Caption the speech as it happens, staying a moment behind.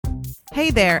Hey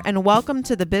there, and welcome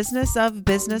to the Business of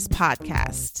Business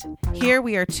podcast. Here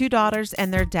we are two daughters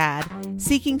and their dad,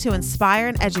 seeking to inspire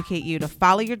and educate you to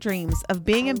follow your dreams of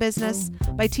being in business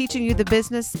by teaching you the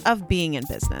business of being in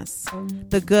business.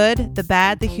 The good, the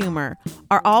bad, the humor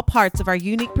are all parts of our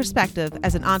unique perspective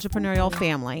as an entrepreneurial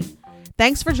family.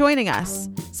 Thanks for joining us.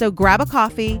 So grab a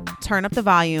coffee, turn up the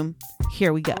volume.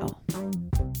 Here we go.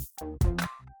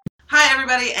 Hi,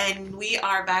 everybody, and we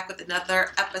are back with another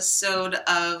episode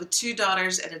of Two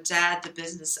Daughters and a Dad, the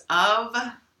Business of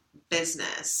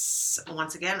Business.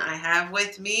 Once again, I have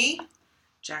with me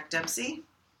Jack Dempsey.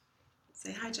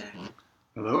 Say hi, Jack.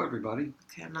 Hello, everybody.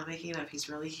 Okay, I'm not making it up. He's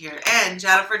really here. And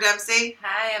Jennifer Dempsey.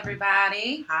 Hi,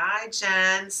 everybody. Hi,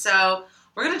 Jen. So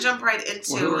we're going to jump right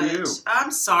into Who are it. you?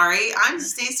 I'm sorry. I'm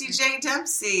Stacey J.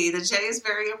 Dempsey. The J is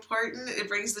very important. It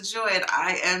brings the joy, and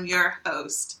I am your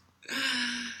host.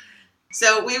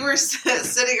 So we were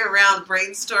sitting around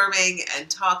brainstorming and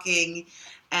talking,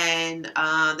 and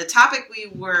the topic we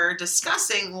were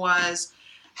discussing was,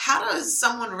 how does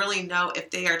someone really know if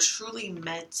they are truly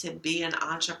meant to be an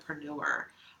entrepreneur?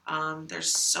 There's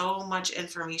so much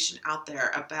information out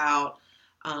there about,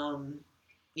 kind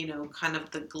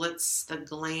of the glitz, the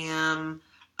glam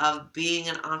of being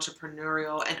an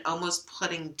entrepreneurial and almost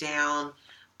putting down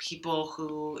people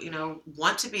who,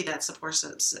 want to be that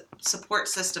support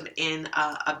system in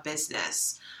a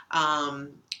business.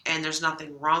 And there's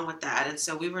nothing wrong with that. And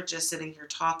so we were just sitting here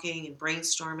talking and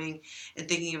brainstorming and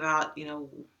thinking about,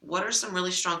 what are some really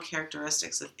strong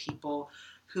characteristics of people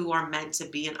who are meant to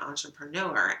be an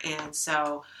entrepreneur? And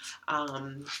so,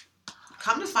 come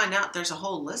to find out, there's a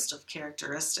whole list of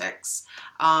characteristics.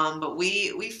 But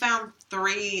we found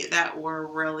three that were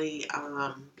really,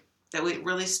 that we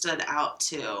really stood out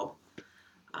to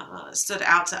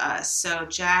us. So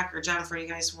Jack or Jennifer, you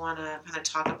guys want to kind of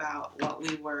talk about what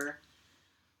we were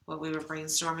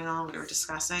brainstorming on, what we were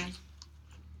discussing?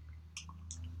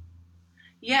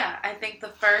 Yeah, I think the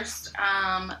first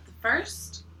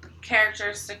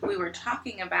characteristic we were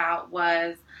talking about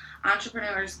was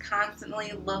entrepreneurs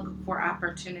constantly look for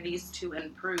opportunities to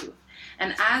improve.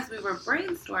 And as we were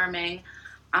brainstorming,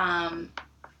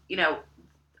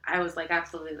 I was like,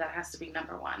 absolutely, that has to be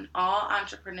number one. All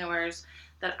entrepreneurs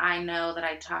that I know, that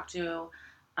I talk to,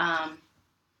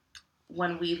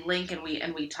 when we link and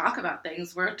we talk about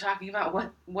things, we're talking about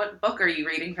what book are you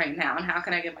reading right now and how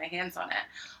can I get my hands on it.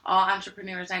 All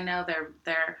entrepreneurs I know,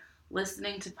 they're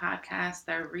listening to podcasts,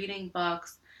 they're reading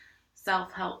books,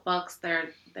 self-help books,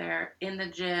 they're in the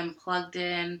gym, plugged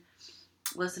in,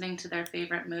 listening to their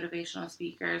favorite motivational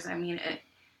speakers. I mean,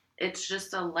 it's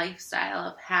just a lifestyle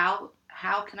of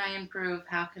how can I improve?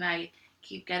 How can I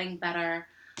keep getting better?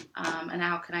 And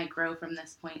how can I grow from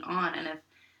this point on? And if,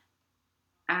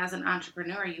 as an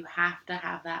entrepreneur, you have to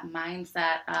have that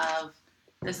mindset of,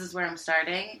 this is where I'm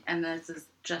starting, and this is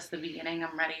just the beginning.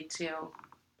 I'm ready to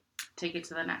take it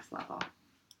to the next level.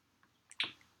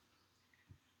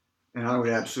 And I would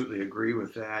absolutely agree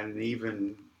with that. And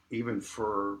even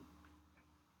for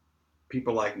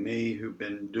people like me who've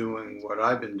been doing what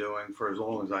I've been doing for as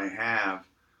long as I have,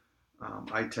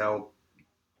 I tell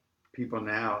people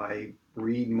now I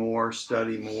read more,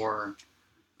 study more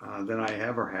than I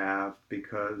ever have,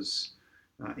 because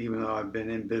even though I've been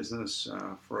in business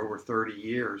for over 30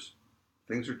 years,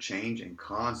 things are changing,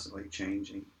 constantly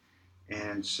changing.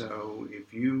 And so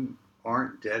if you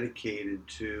aren't dedicated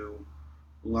to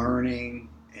learning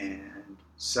and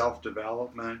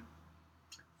self-development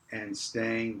and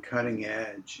staying cutting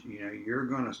edge, you're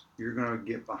gonna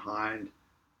get behind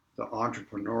the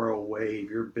entrepreneurial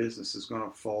wave. Your business is going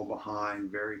to fall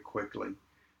behind very quickly.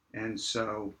 And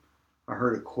so I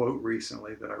heard a quote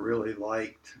recently that I really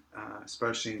liked,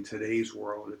 especially in today's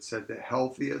world. It said, the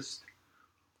healthiest,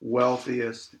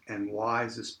 wealthiest, and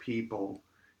wisest people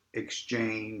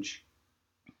exchange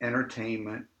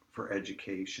entertainment for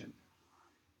education.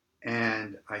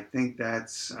 And I think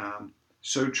that's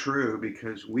so true,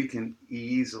 because we can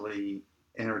easily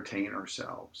entertain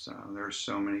ourselves. There's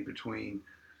so many between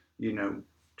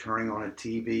turning on a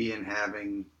TV and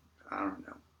having,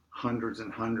 hundreds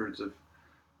and hundreds of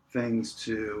things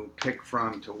to pick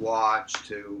from, to watch,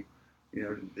 to,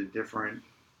 the different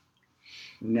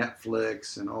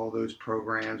Netflix and all those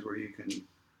programs where you can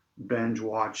binge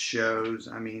watch shows.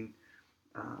 I mean,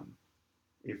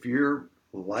 if you're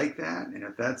like that, and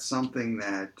if that's something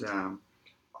that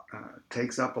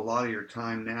takes up a lot of your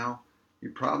time now, you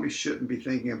probably shouldn't be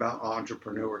thinking about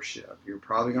entrepreneurship. You're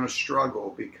probably going to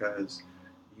struggle, because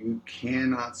you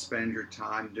cannot spend your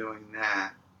time doing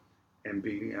that and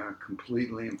be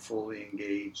completely and fully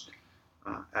engaged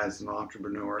as an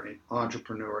entrepreneur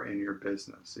in your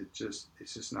business.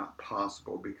 It's just not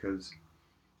possible, because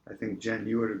I think, Jen,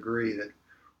 you would agree that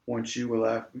once you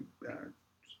left,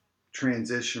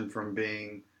 transition from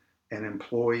being an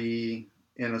employee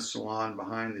in a salon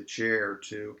behind the chair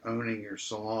to owning your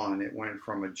salon, it went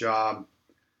from a job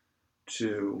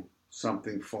to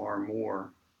something far more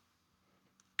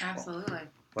Absolutely.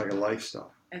 like a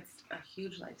lifestyle. It's a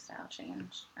huge lifestyle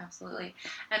change. Absolutely.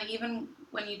 And even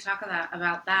when you talk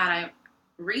about that, I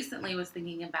recently was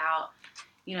thinking about,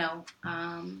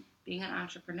 being an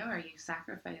entrepreneur, you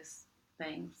sacrifice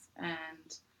things.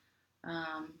 And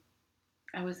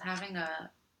I was having a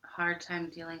hard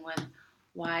time dealing with,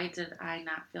 why did I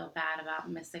not feel bad about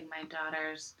missing my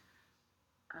daughter's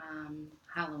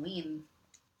Halloween,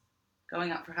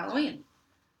 going out for Halloween.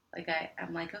 Like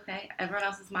I'm like, okay, everyone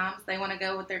else's moms, they want to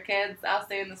go with their kids. I'll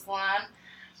stay in the salon.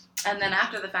 And then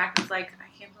after the fact, it's like,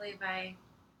 I can't believe I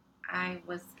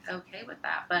was okay with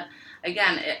that. But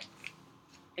again, it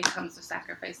comes with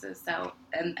sacrifices. So,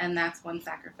 and that's one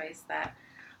sacrifice that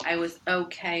I was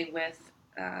okay with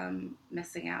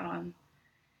missing out on.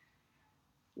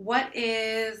 What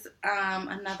is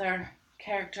another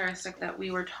characteristic that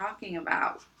we were talking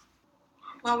about?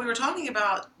 Well, we were talking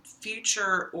about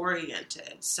future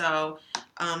oriented. So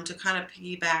to kind of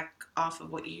piggyback off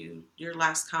of what your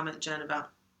last comment, Jen,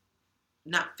 about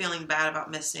not feeling bad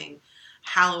about missing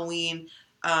Halloween,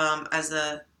 as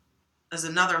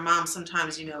another mom,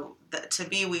 sometimes, that to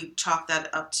me, we chalk that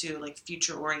up to like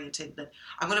future oriented, that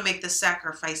I'm going to make this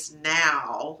sacrifice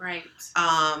now, right?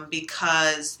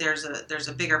 Because there's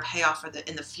a bigger payoff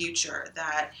in the future,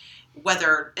 that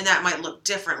and that might look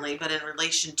differently, but in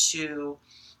relation to,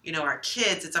 our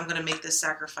kids, I'm going to make this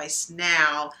sacrifice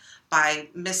now by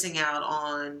missing out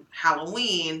on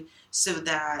Halloween so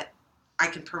that I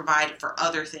can provide for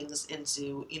other things in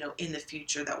the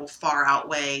future that will far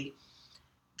outweigh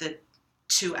the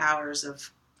 2 hours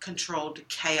of controlled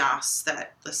chaos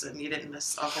that, listen, you didn't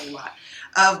miss a whole lot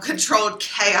of controlled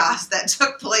chaos that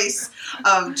took place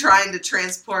of trying to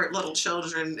transport little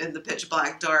children in the pitch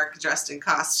black dark, dressed in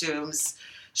costumes,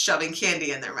 shoving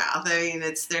candy in their mouth. I mean,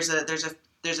 there's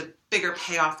a bigger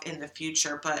payoff in the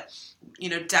future, but,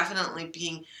 definitely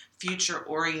being future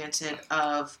oriented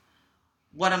of,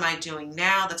 what am I doing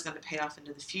now that's going to pay off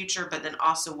into the future, but then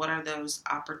also what are those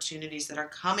opportunities that are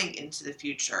coming into the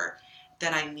future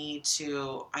that I need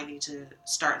to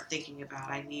start thinking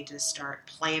about, I need to start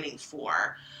planning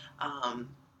for.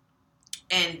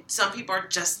 And some people are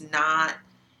just not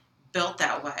built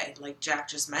that way. Like Jack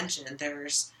just mentioned,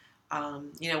 there's,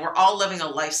 we're all living a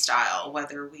lifestyle,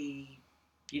 whether we,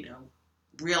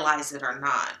 realize it or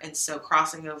not. And so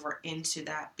crossing over into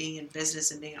that, being in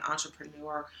business and being an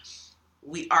entrepreneur,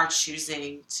 we are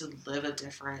choosing to live a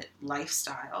different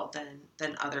lifestyle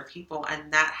than other people.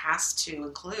 And that has to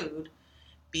include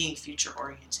being future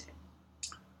oriented.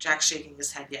 Jack's shaking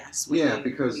his head yes.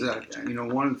 Because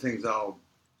one of the things I'll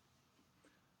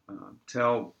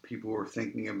tell people who are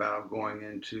thinking about going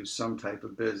into some type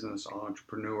of business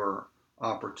entrepreneur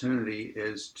opportunity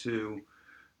is to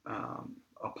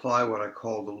apply what I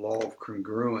call the law of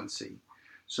congruency.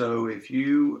 So if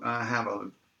you have a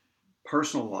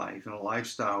personal life and a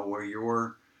lifestyle where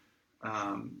you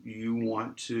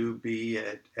want to be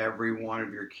at every one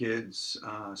of your kids'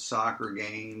 soccer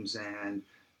games and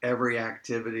every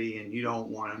activity, and you don't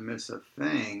want to miss a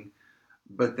thing,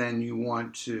 but then you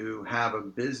want to have a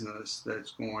business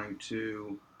that's going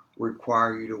to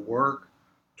require you to work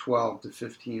 12 to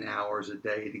 15 hours a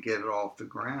day to get it off the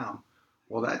ground,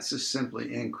 well, that's just simply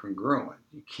incongruent.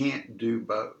 You can't do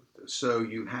both. So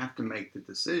you have to make the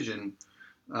decision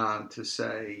to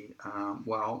say,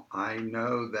 well, I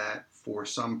know that for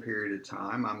some period of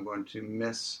time I'm going to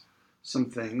miss some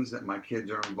things that my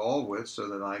kids are involved with so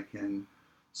that I can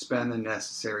spend the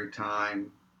necessary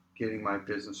time getting my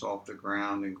business off the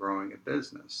ground and growing a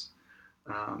business.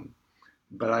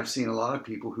 But I've seen a lot of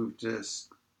people who've just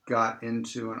got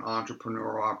into an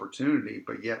entrepreneurial opportunity,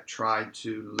 but yet tried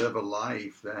to live a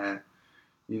life that,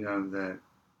 that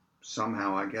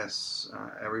somehow, I guess,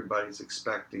 everybody's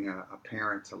expecting a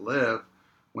parent to live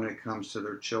when it comes to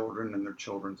their children and their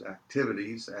children's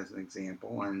activities, as an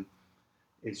example, and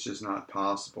it's just not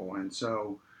possible. And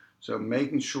so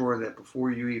making sure that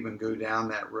before you even go down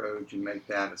that road, you make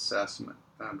that assessment,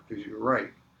 because you're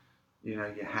right. You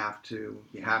have to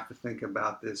think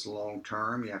about this long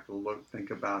term. You have to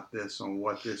think about this on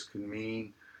what this could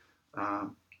mean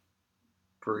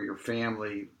for your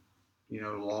family,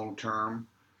 long term.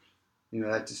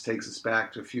 That just takes us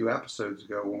back to a few episodes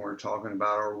ago when we were talking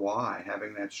about our why,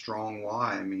 having that strong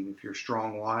why. I mean, if your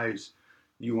strong why is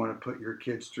you want to put your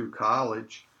kids through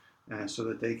college, and so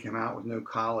that they come out with no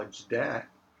college debt.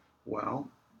 Well,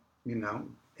 and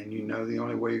the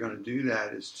only way you're going to do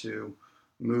that is to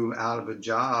move out of a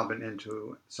job and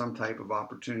into some type of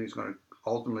opportunity is going to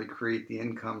ultimately create the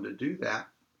income to do that.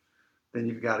 Then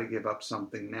you've got to give up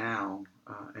something now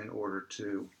in order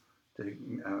to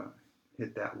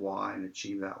hit that why and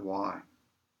achieve that why.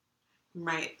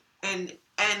 Right. And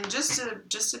just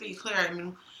to be clear, I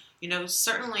mean,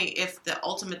 certainly if the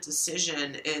ultimate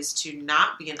decision is to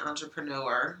not be an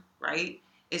entrepreneur, right,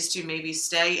 is to maybe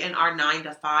stay in our 9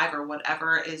 to 5 or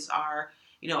whatever is our,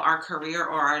 our career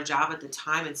or our job at the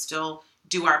time and still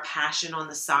do our passion on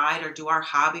the side or do our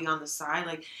hobby on the side.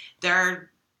 Like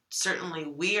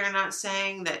we are not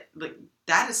saying that, like,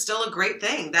 that is still a great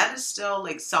thing. That is still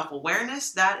like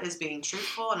self-awareness. That is being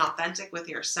truthful and authentic with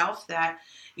yourself that,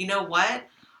 you know what,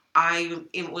 I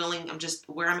am willing, I'm just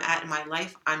where I'm at in my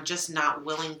life. I'm just not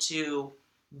willing to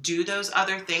do those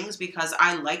other things because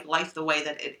I like life the way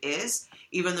that it is,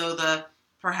 even though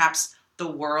perhaps the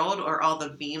world or all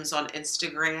the memes on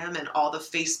Instagram and all the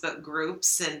Facebook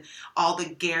groups and all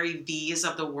the Gary V's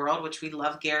of the world, which we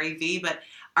love Gary V, but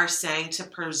are saying to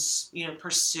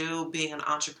pursue being an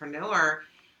entrepreneur.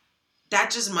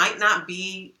 That just might not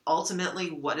be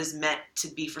ultimately what is meant to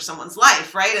be for someone's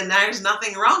life, right? And there's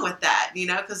nothing wrong with that,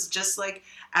 because just like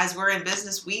as we're in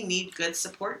business, we need good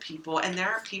support people. And there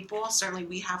are people, certainly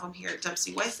we have them here at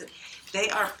Dempsey Weiss, that they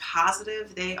are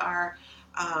positive. They are,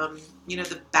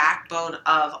 the backbone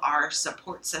of our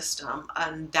support system.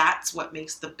 And that's what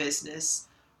makes the business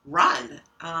run.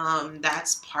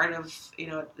 That's part of,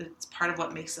 it's part of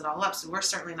what makes it all up. So we're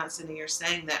certainly not sitting here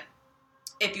saying that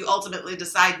if you ultimately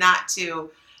decide not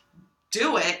to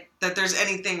do it, that there's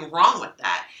anything wrong with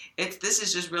that. This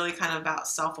is just really kind of about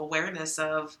self-awareness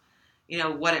of,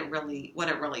 what it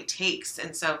really takes.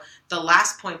 And so the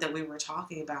last point that we were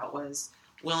talking about was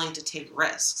willing to take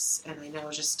risks. And I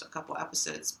know just a couple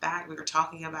episodes back, we were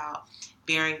talking about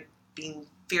being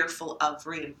fearful of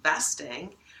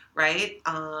reinvesting, right?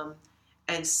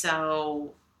 And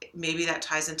so maybe that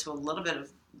ties into a little bit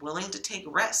of willing to take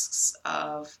risks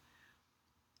of,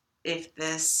 if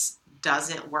this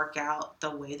doesn't work out the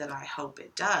way that I hope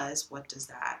it does, what does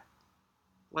that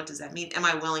mean? Am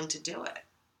I willing to do it?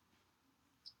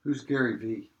 Who's Gary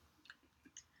V?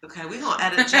 Okay, we're going to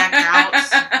edit Jack out.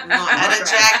 We're going to edit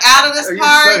Jack out of this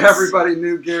part. You said everybody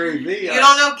knew Gary V. You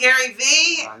don't know Gary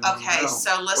V? Okay,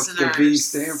 so listeners. What's the V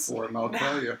stand for? And I'll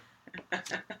tell you.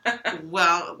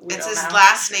 Well, it's his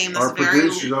last name. Our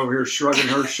producer's over here shrugging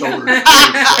her shoulders.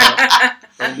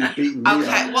 Don't be beating me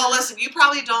up. Well, listen, you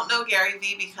probably don't know Gary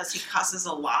V because he cusses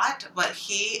a lot, but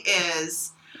he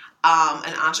is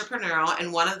an entrepreneurial,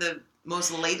 and one of the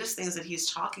most latest things that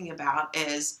he's talking about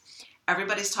is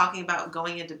everybody's talking about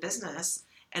going into business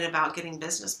and about getting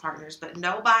business partners, but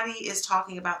nobody is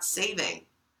talking about saving.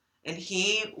 And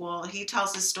he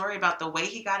tells his story about the way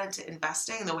he got into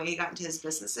investing and the way he got into his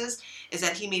businesses is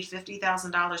that he made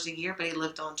 $50,000 a year, but he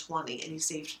lived on 20 and he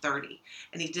saved 30.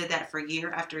 And he did that for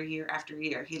year after year after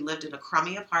year. He lived in a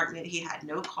crummy apartment. He had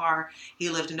no car. He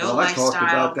lived no lifestyle. I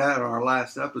talked about that on our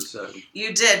last episode.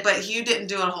 You did, but you didn't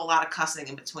do a whole lot of cussing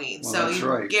in between. Well, that's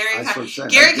right. Gary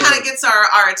kind of gets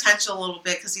our attention a little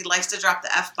bit because he likes to drop the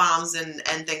F-bombs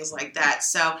and things like that.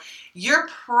 So he's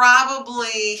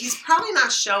probably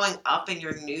not showing up in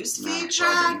your newsfeed,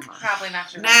 Jack. Probably not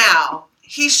showing Now,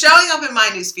 he's showing up in my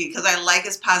newsfeed because I like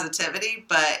his positivity,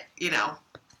 but,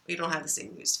 we don't have the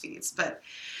same newsfeeds. But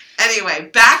anyway,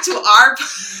 back to our...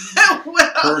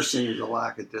 Cursing is a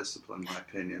lack of discipline, in my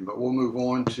opinion, but we'll move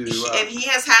on to... And he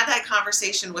has had that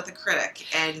conversation with a critic,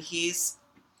 and he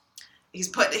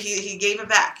gave it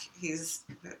back.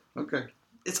 Okay.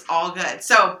 It's all good.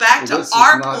 So back to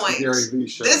our point. This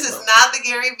is not the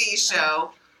Gary V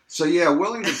show. So yeah,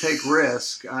 willing to take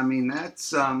risk. I mean, that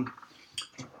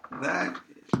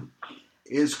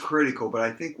is critical. But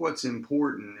I think what's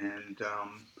important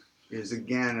is,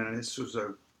 again, and this was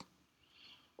a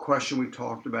question we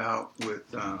talked about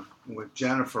with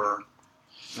Jennifer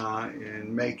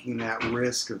in making that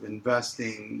risk of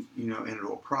investing,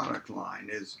 into a product line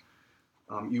is.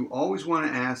 You always want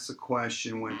to ask the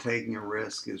question when taking a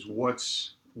risk is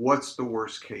what's the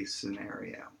worst case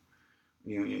scenario?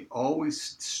 You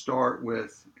always start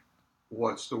with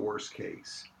what's the worst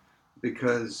case,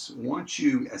 because once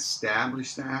you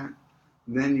establish that,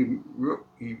 then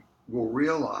you will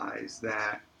realize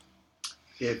that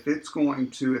if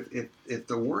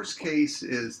the worst case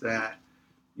is that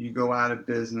you go out of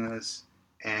business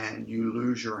and you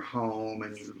lose your home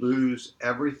and you lose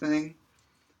everything,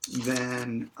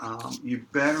 then you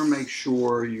better make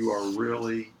sure you are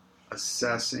really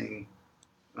assessing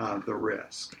the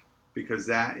risk. because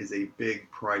that is a big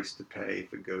price to pay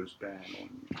if it goes bad on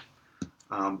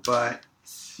you. But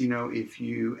if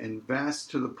you invest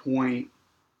to the point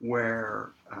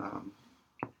where,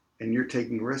 and you're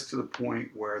taking risks to the point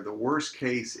where the worst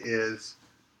case is,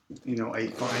 a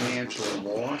financial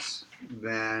loss,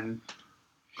 then,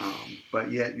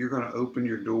 but yet you're going to open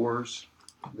your doors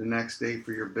the next day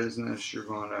for your business, you're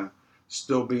going to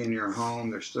still be in your home,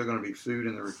 there's still going to be food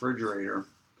in the refrigerator,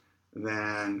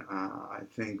 then I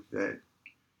think that,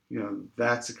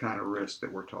 that's the kind of risk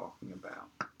that we're talking about.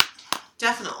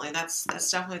 Definitely, that's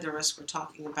definitely the risk we're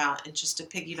talking about. And just to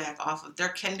piggyback off of, there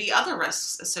can be other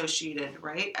risks associated,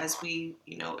 right? As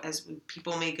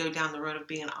people may go down the road of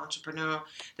being an entrepreneur,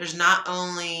 there's not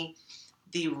only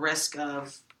the risk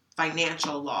of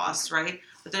financial loss, right?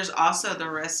 But there's also the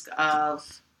risk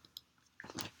of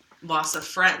loss of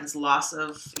friends, loss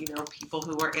of, people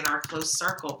who are in our close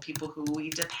circle, people who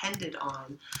we depended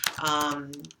on.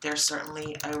 There's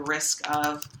certainly a risk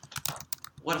of,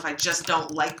 what if I just don't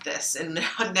like this? And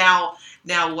now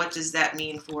what does that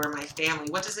mean for my family?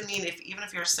 What does it mean even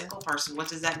if you're a single person, what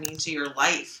does that mean to your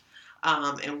life?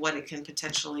 And what it can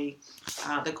potentially,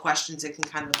 the questions it can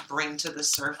kind of bring to the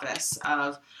surface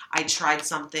of, I tried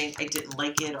something, I didn't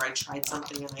like it, or I tried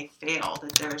something and I failed.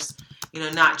 That there's,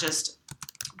 not just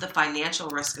the financial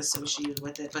risk associated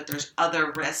with it, but there's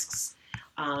other risks,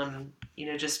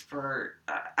 just for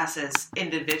us as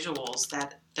individuals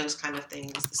that this kind of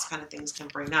things can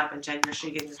bring up. And Jen, you're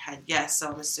shaking your head yes.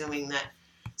 So I'm assuming that,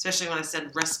 especially when I said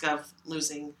risk of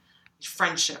losing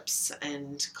friendships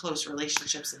and close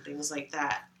relationships and things like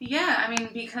that. Yeah,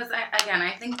 because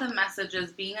I think the message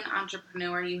is, being an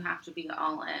entrepreneur, you have to be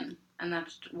all in. And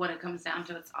that's what it comes down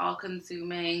to. It's all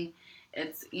consuming.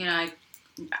 It's, I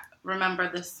remember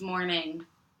this morning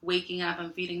waking up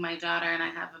and feeding my daughter, and I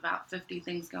have about 50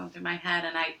 things going through my head.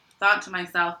 And I thought to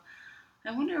myself,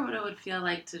 I wonder what it would feel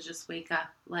like to just wake up,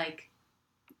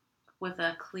 with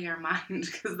a clear mind,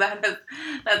 because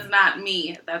that's not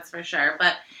me, that's for sure.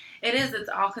 But it's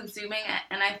all consuming,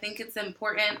 and I think it's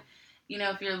important,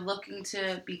 if you're looking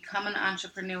to become an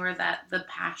entrepreneur, that the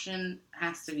passion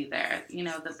has to be there,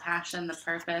 the passion, the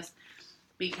purpose,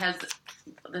 because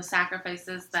the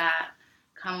sacrifices that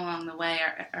come along the way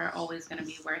are always going to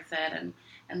be worth it.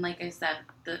 And like I said,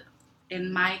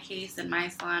 in my case, in my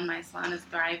salon is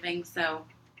thriving, so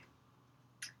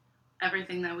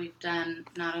everything that we've done,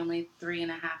 not only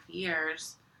 3.5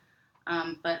 years,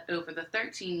 but over the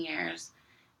 13 years,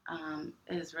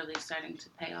 is really starting to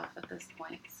pay off at this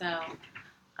point. So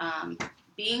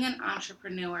being an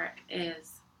entrepreneur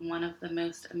is one of the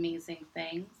most amazing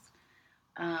things,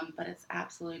 but it's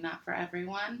absolutely not for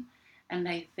everyone. And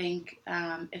I think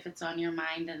if it's on your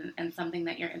mind and something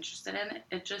that you're interested in,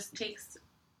 it just takes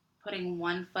putting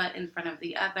one foot in front of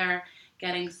the other,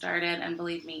 getting started, and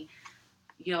believe me,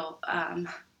 you'll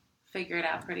figure it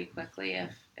out pretty quickly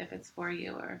if it's for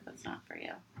you or if it's not for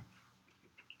you.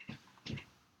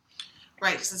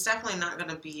 Right, because it's definitely not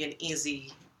going to be an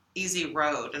easy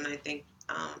road. And I think,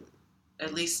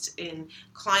 at least in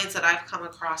clients that I've come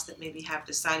across that maybe have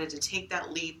decided to take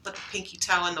that leap, put the pinky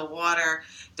toe in the water,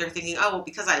 they're thinking, oh, well,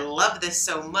 because I love this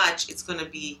so much, it's going to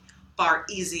be far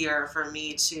easier for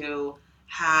me to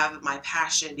have my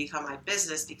passion become my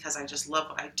business because I just love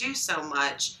what I do so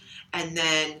much. And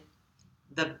then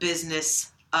the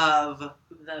business of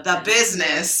the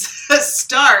business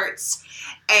starts,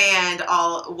 and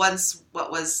once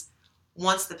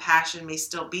the passion may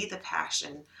still be the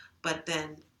passion, but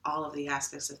then all of the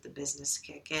aspects of the business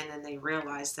kick in, and they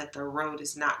realize that the road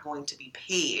is not going to be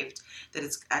paved, that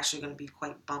it's actually going to be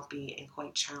quite bumpy and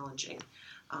quite challenging.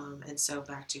 And so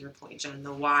back to your point, Jen,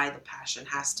 the why, the passion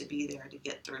has to be there to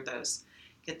get through those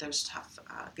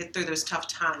tough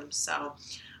times.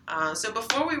 So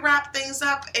before we wrap things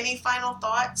up, any final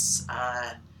thoughts,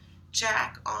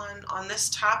 Jack, on this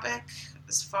topic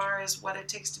as far as what it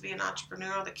takes to be an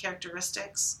entrepreneur, the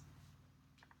characteristics?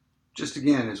 Just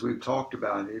again, as we've talked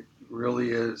about, it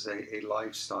really is a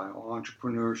lifestyle.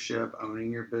 Entrepreneurship,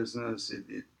 owning your business.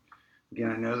 Again,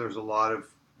 I know there's a lot of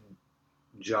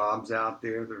jobs out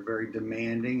there that are very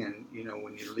demanding, and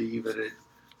when you leave it at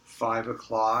 5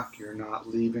 o'clock, you're not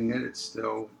leaving it. It's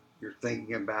still, you're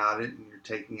thinking about it and you're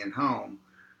taking it home.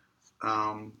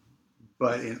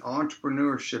 But in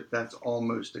entrepreneurship, that's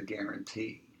almost a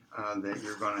guarantee that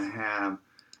you're going to have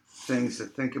things to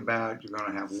think about. You're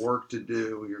going to have work to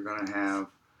do. You're going to have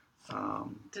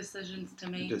decisions to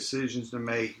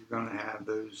make. You're going to have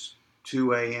those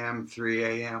 2 a.m., 3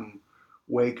 a.m.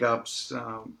 wake-ups,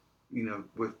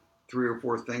 with 3 or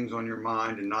 4 things on your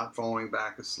mind and not falling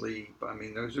back asleep.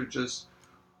 Those are just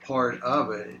part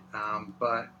of it.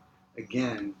 But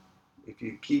again, if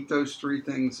you keep those three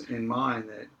things in mind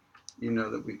that,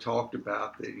 that we talked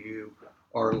about, that you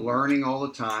are learning all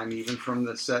the time, even from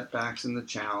the setbacks and the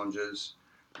challenges,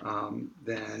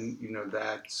 then,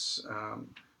 that's,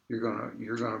 you're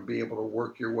gonna be able to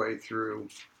work your way through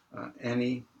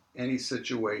any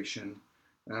situation,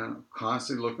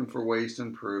 constantly looking for ways to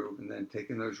improve, and then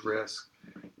taking those risks,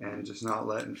 and just not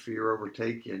letting fear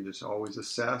overtake you, and just always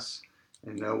assess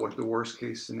and know what the worst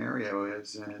case scenario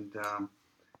is, and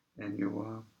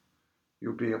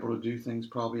you'll be able to do things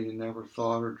probably you never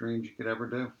thought or dreamed you could ever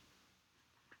do.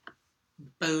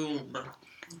 Boom.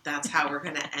 That's how we're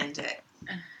going to end it.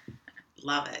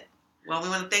 Love it. Well, we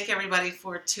want to thank everybody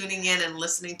for tuning in and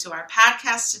listening to our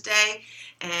podcast today,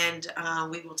 and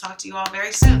we will talk to you all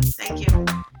very soon. Thank you.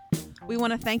 We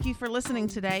want to thank you for listening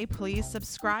today. Please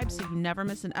subscribe so you never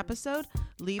miss an episode.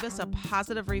 Leave us a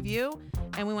positive review.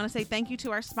 And we want to say thank you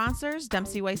to our sponsors,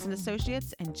 Dempsey Weiss &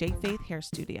 Associates and J Faith Hair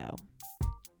Studio.